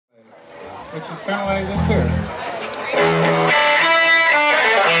which is kind of like this here.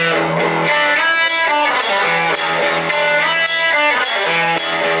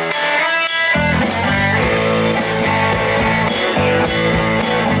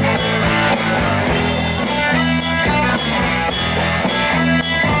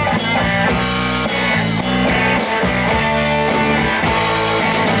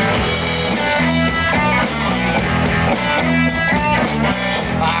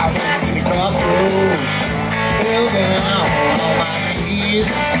 I went to the crossroads, fell down on my knees.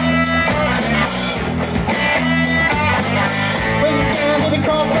 Went down to the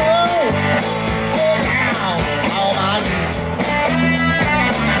crossroads, fell down on my knees.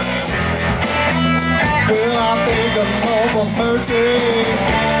 Well, I beg the Lord for mercy,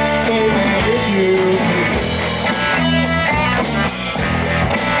 save me if you please.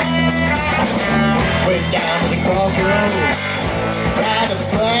 Went down to the crossroads, tried to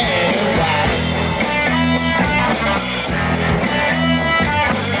play it right.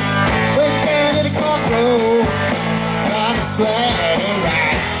 Went down to the crossroads, tried to play it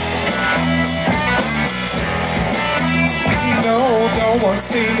right. You know, no one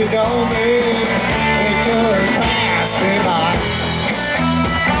seemed to know me, it just passed me by.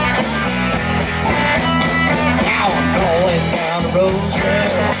 Now I'm going down the road,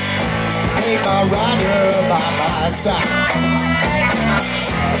 take my rider by my side.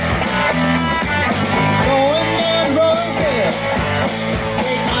 Going down Rosedale,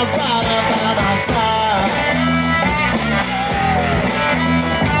 take my rider by my side.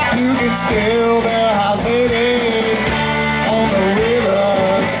 You can still bear house, baby, on the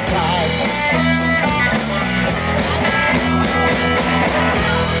riverside.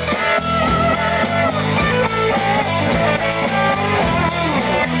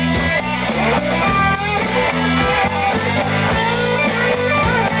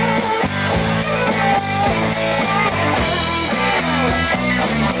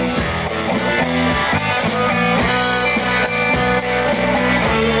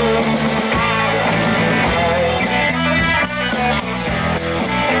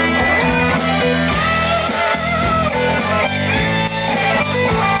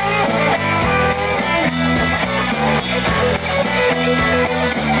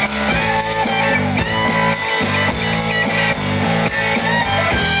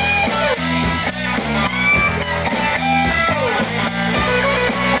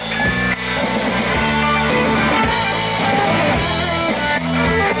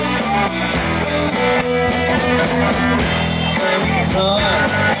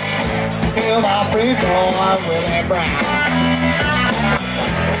 Feel my free boy with that brown.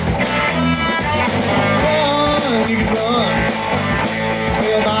 Run, you can run.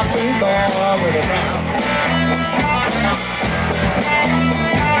 Feel my free boy with that brown.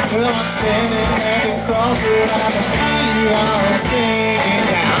 Well, I'm standing at the crossroads, I can feel I'm sinking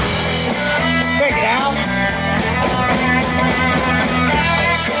down. Check it out.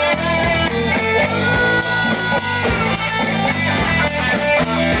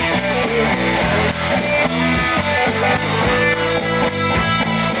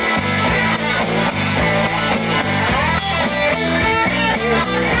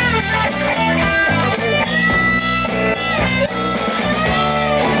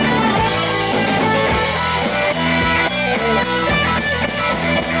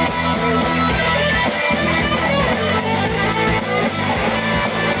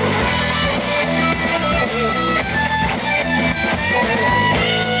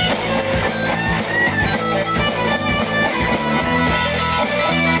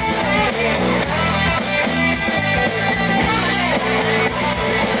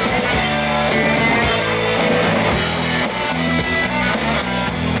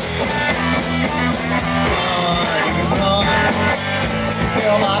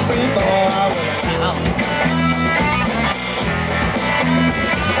 Feel my free boy with a pound.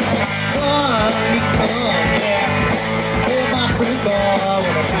 Run, yeah. Feel my free boy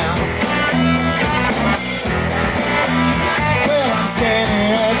with a pound. Well, I'm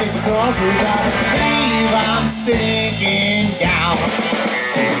standing at the crossroads, I believe I'm sinking down.